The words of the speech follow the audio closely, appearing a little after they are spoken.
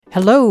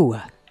Hello,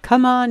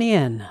 come on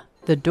in.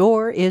 The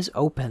door is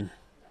open.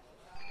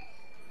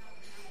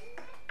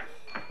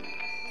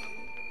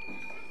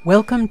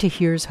 Welcome to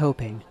Here's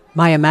Hoping,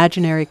 my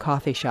imaginary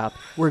coffee shop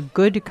where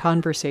good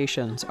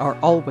conversations are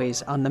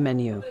always on the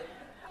menu.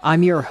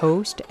 I'm your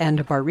host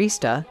and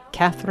barista,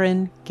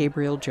 Catherine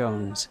Gabriel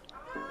Jones.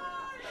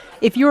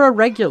 If you're a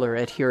regular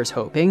at Here's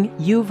Hoping,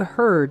 you've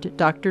heard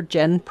Dr.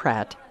 Jen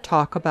Pratt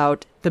talk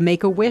about the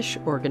Make-A-Wish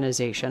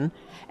organization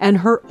and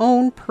her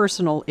own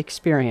personal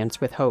experience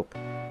with hope.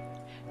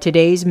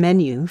 Today's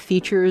menu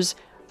features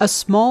a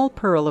small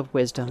pearl of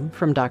wisdom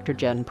from Dr.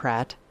 Jen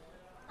Pratt.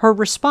 Her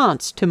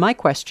response to my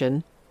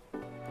question,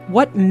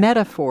 what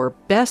metaphor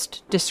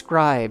best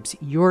describes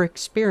your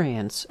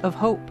experience of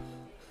hope?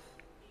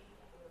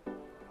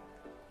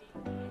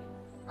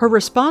 Her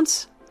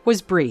response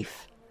was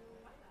brief.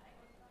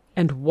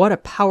 And what a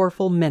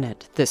powerful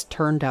minute this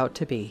turned out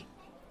to be.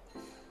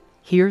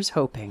 Here's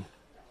hoping.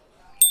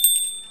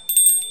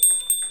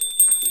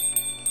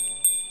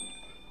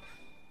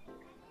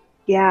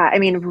 Yeah, I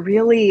mean,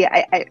 really,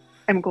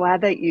 I'm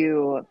glad that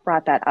you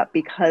brought that up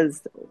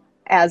because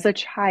as a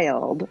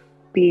child,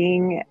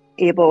 being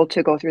able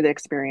to go through the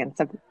experience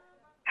of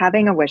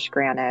having a wish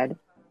granted,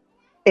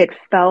 it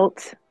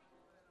felt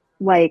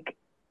like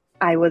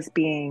I was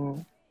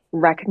being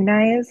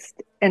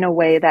recognized in a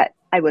way that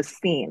I was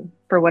seen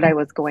for what I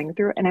was going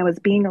through, and I was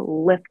being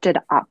lifted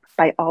up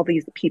by all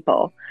these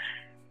people.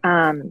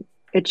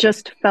 It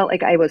just felt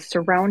like I was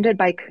surrounded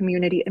by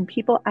community and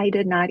people I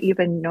did not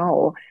even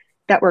know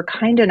that were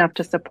kind enough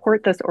to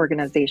support this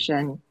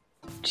organization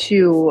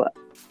to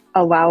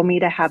allow me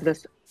to have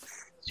this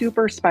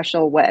super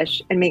special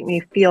wish and make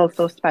me feel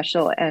so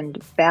special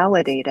and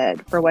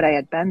validated for what I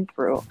had been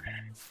through.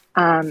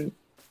 I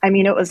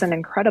mean, it was an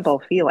incredible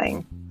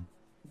feeling.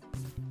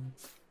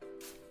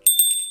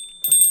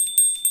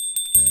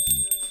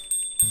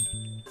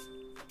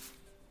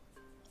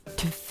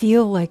 To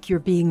feel like you're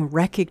being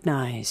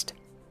recognized.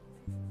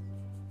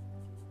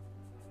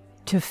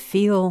 To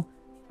feel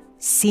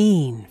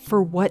seen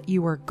for what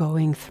you are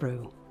going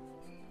through.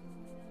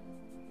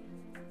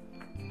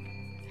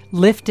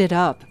 Lifted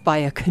up by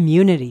a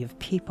community of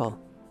people,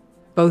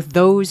 both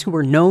those who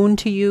are known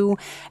to you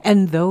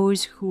and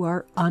those who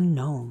are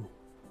unknown.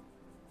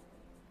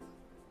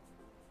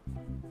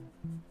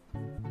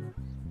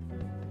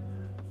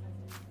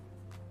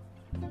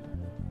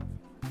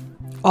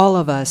 All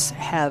of us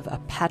have a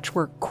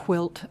patchwork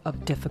quilt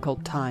of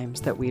difficult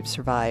times that we've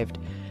survived.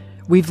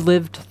 We've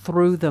lived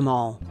through them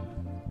all.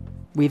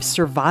 We've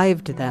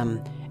survived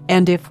them,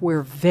 and if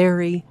we're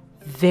very,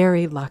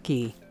 very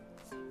lucky,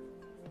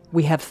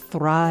 we have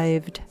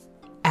thrived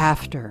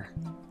after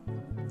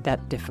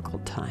that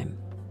difficult time.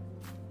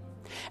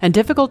 And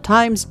difficult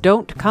times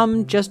don't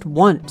come just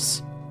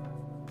once.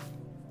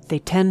 They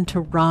tend to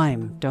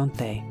rhyme, don't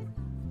they?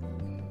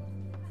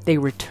 They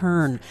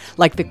return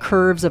like the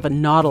curves of a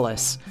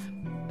nautilus,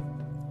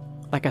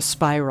 like a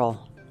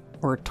spiral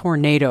or a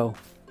tornado.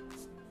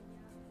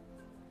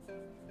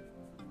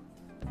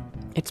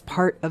 It's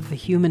part of the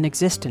human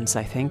existence,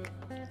 I think.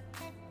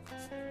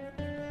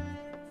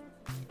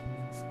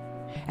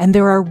 And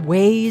there are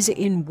ways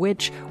in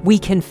which we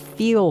can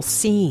feel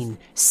seen,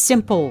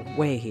 simple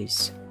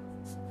ways.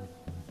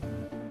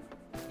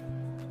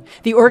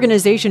 The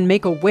organization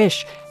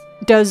Make-A-Wish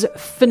does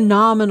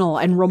phenomenal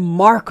and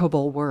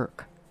remarkable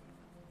work.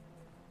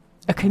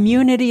 A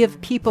community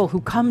of people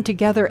who come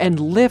together and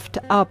lift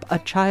up a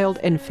child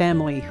and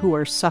family who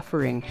are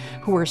suffering,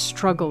 who are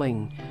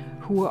struggling,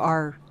 who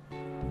are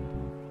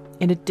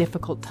in a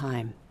difficult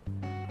time.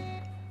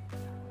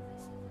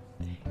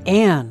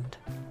 And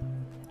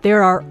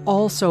there are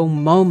also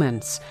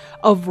moments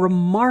of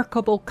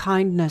remarkable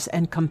kindness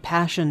and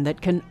compassion that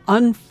can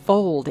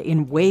unfold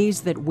in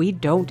ways that we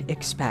don't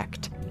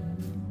expect.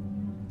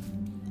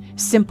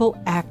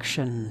 Simple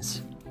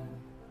actions,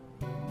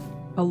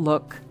 a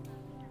look,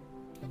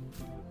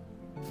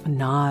 a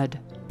nod.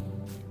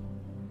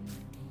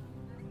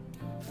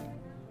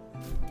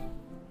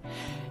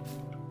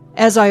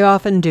 As I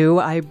often do,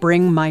 I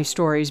bring my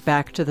stories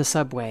back to the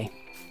subway.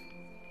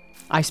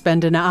 I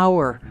spend an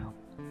hour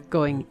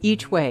going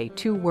each way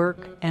to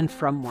work and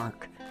from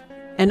work.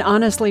 And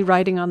honestly,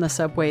 riding on the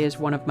subway is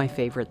one of my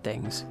favorite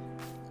things.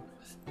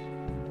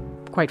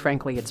 Quite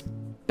frankly, it's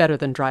better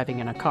than driving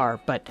in a car,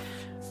 but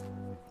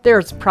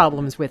there's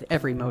problems with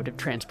every mode of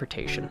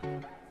transportation.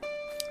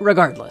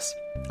 Regardless,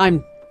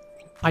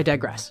 I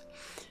digress.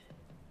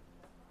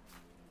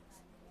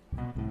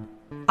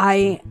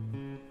 I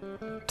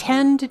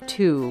tend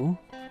to,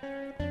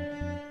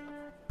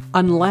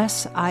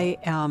 unless I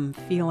am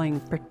feeling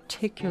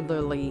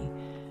particularly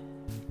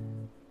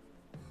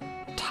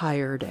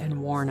tired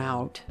and worn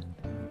out,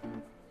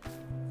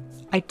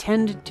 I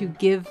tend to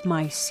give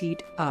my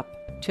seat up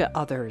to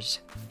others.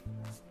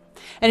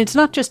 And it's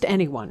not just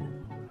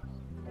anyone.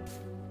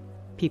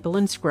 People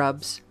in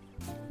scrubs,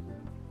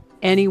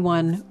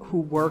 anyone who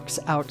works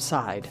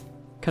outside,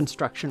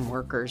 construction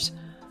workers.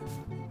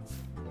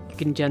 You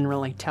can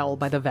generally tell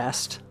by the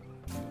vest.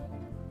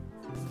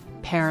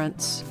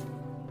 Parents,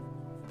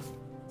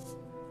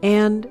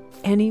 and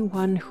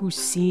anyone who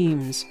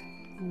seems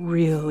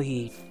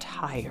really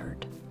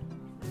tired.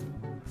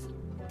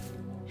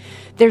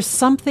 There's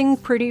something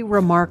pretty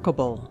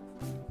remarkable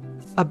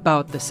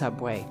about the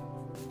subway.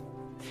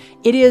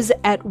 It is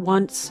at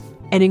once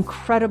an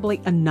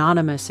incredibly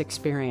anonymous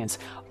experience,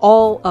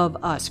 all of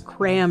us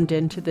crammed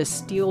into this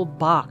steel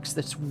box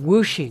that's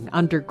whooshing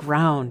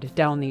underground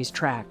down these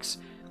tracks.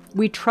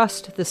 We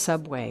trust the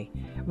subway.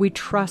 We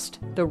trust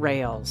the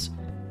rails.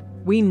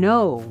 We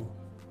know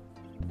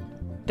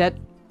that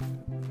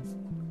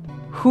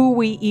who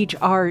we each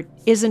are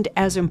isn't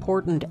as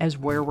important as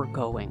where we're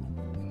going.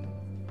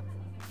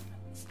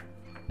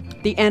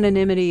 The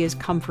anonymity is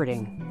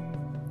comforting,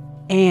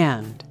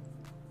 and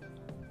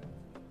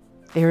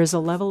there is a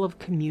level of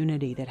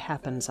community that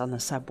happens on the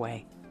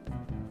subway.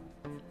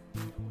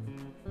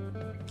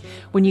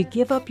 When you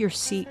give up your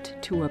seat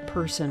to a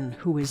person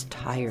who is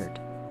tired,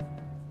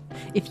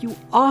 if you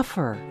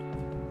offer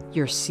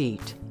your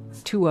seat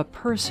to a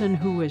person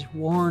who is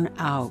worn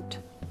out,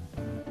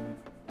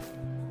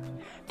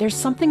 there's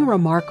something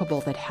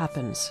remarkable that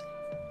happens.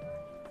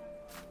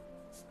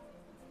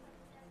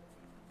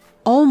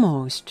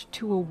 Almost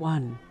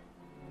 2-1.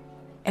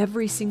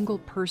 Every single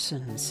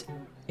person's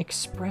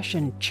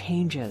expression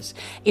changes.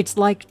 It's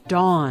like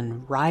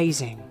dawn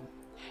rising.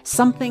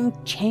 Something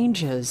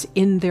changes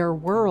in their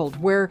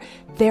world where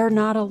they're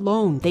not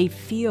alone. They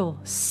feel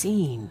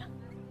seen.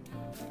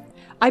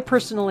 I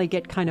personally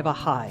get kind of a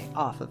high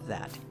off of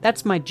that.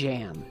 That's my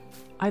jam.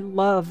 I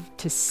love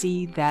to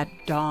see that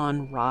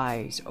dawn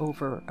rise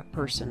over a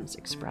person's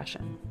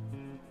expression.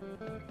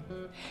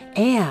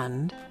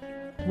 And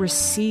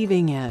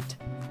receiving it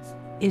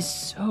is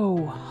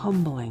so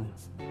humbling.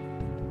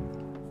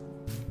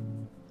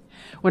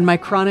 When my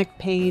chronic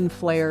pain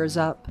flares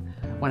up,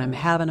 when I'm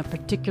having a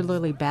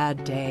particularly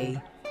bad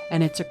day,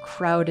 and it's a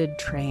crowded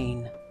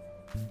train,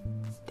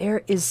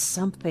 there is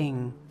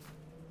something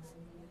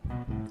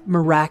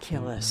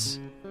miraculous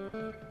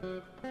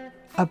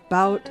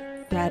about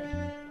that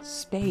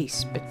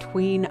space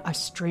between a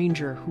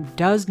stranger who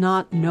does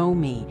not know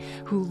me,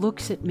 who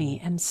looks at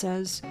me and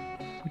says,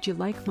 "Would you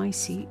like my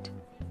seat?"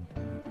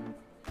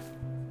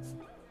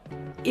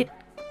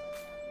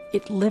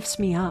 It lifts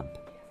me up.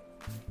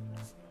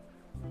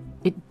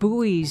 It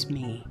buoys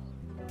me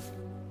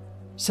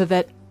so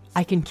that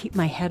I can keep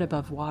my head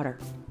above water.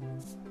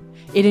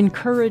 It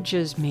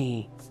encourages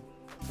me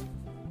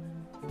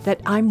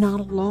that I'm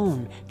not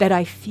alone, that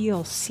I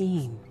feel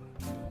seen.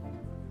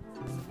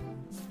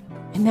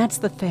 And that's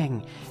the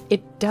thing.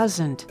 It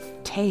doesn't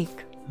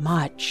take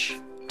much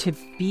to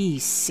be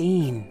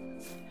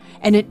seen.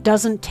 And it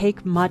doesn't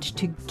take much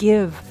to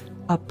give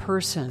a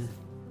person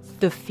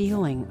the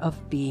feeling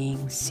of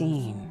being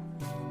seen.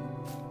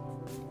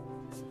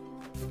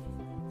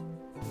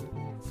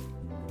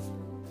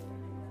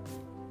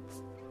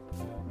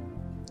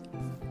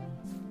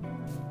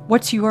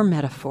 What's your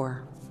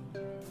metaphor?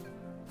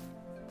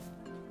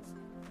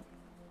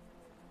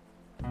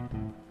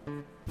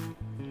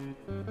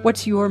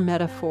 What's your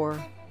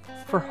metaphor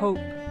for hope?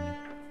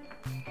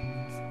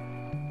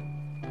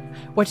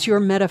 What's your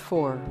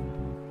metaphor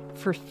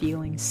for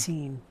feeling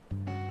seen?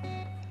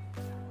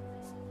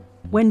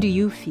 When do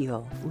you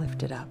feel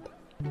lifted up?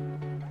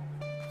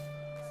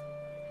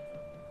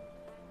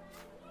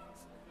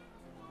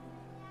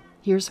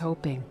 Here's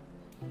hoping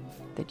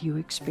that you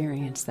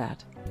experience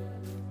that.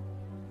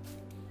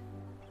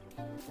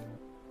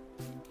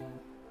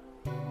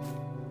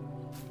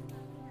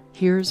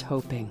 Here's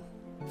hoping.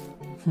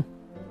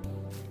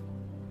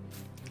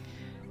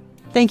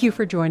 Thank you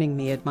for joining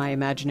me at my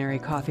imaginary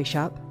coffee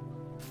shop.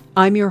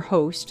 I'm your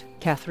host,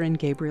 Catherine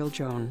Gabriel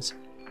Jones,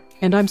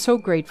 and I'm so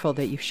grateful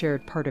that you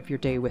shared part of your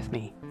day with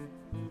me.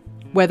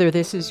 Whether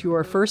this is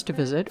your first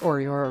visit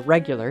or you're a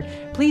regular,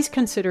 please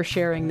consider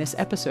sharing this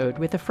episode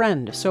with a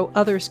friend so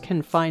others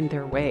can find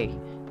their way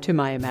to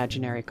my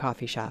imaginary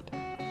coffee shop.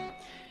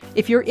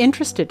 If you're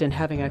interested in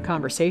having a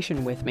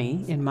conversation with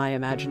me in my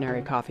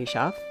imaginary coffee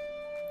shop,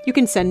 you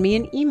can send me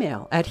an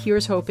email at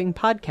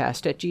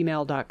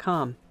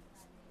here'shopingpodcast@gmail.com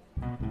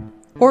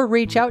or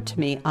reach out to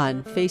me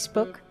on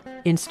Facebook,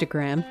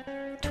 Instagram,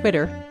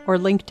 Twitter, or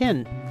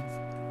LinkedIn.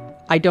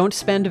 I don't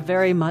spend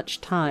very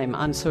much time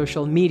on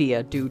social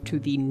media due to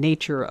the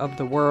nature of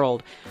the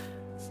world,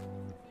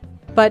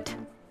 but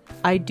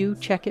I do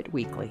check it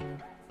weekly.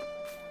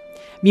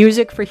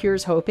 Music for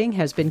Here's Hoping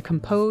has been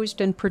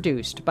composed and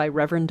produced by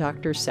Reverend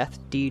Dr. Seth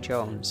D.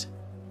 Jones.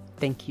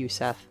 Thank you,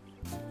 Seth.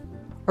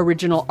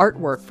 Original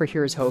artwork for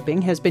Here's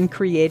Hoping has been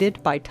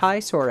created by Ty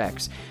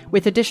Sorex,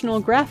 with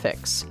additional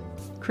graphics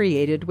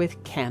created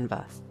with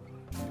Canva.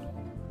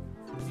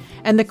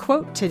 And the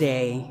quote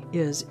today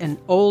is an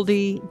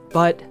oldie,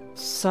 but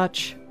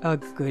such a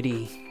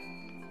goodie.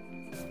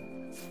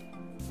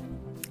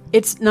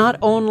 It's not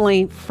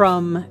only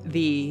from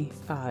the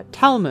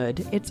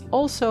Talmud, it's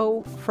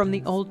also from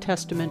the Old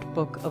Testament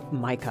book of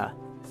Micah.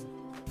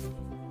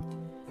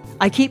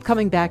 I keep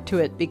coming back to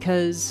it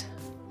because,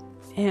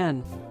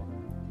 man,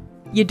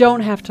 you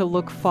don't have to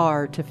look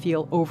far to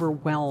feel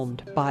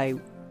overwhelmed by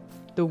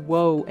the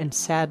woe and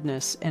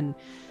sadness and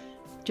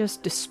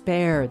just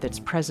despair that's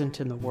present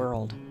in the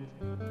world.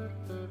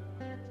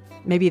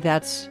 Maybe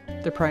that's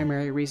the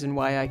primary reason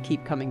why I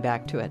keep coming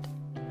back to it.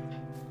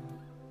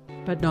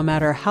 But no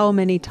matter how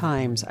many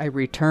times I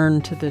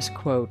return to this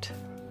quote,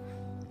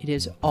 it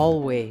is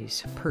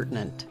always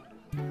pertinent.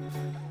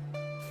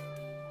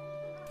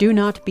 Do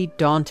not be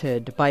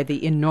daunted by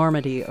the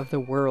enormity of the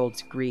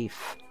world's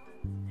grief.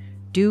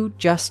 Do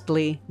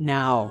justly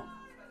now.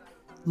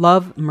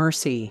 Love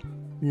mercy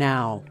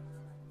now.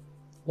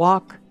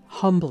 Walk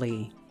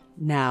humbly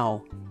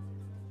now.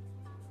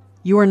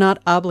 You are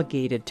not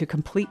obligated to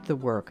complete the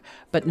work,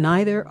 but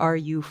neither are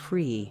you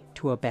free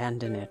to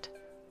abandon it.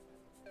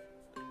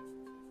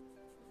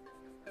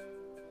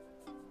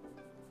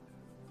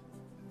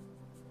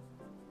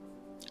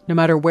 No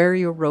matter where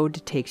your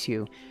road takes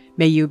you,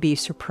 may you be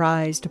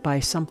surprised by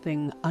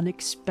something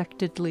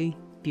unexpectedly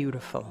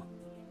beautiful.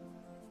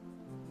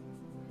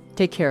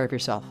 Take care of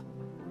yourself.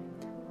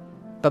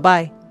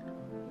 Bye-bye.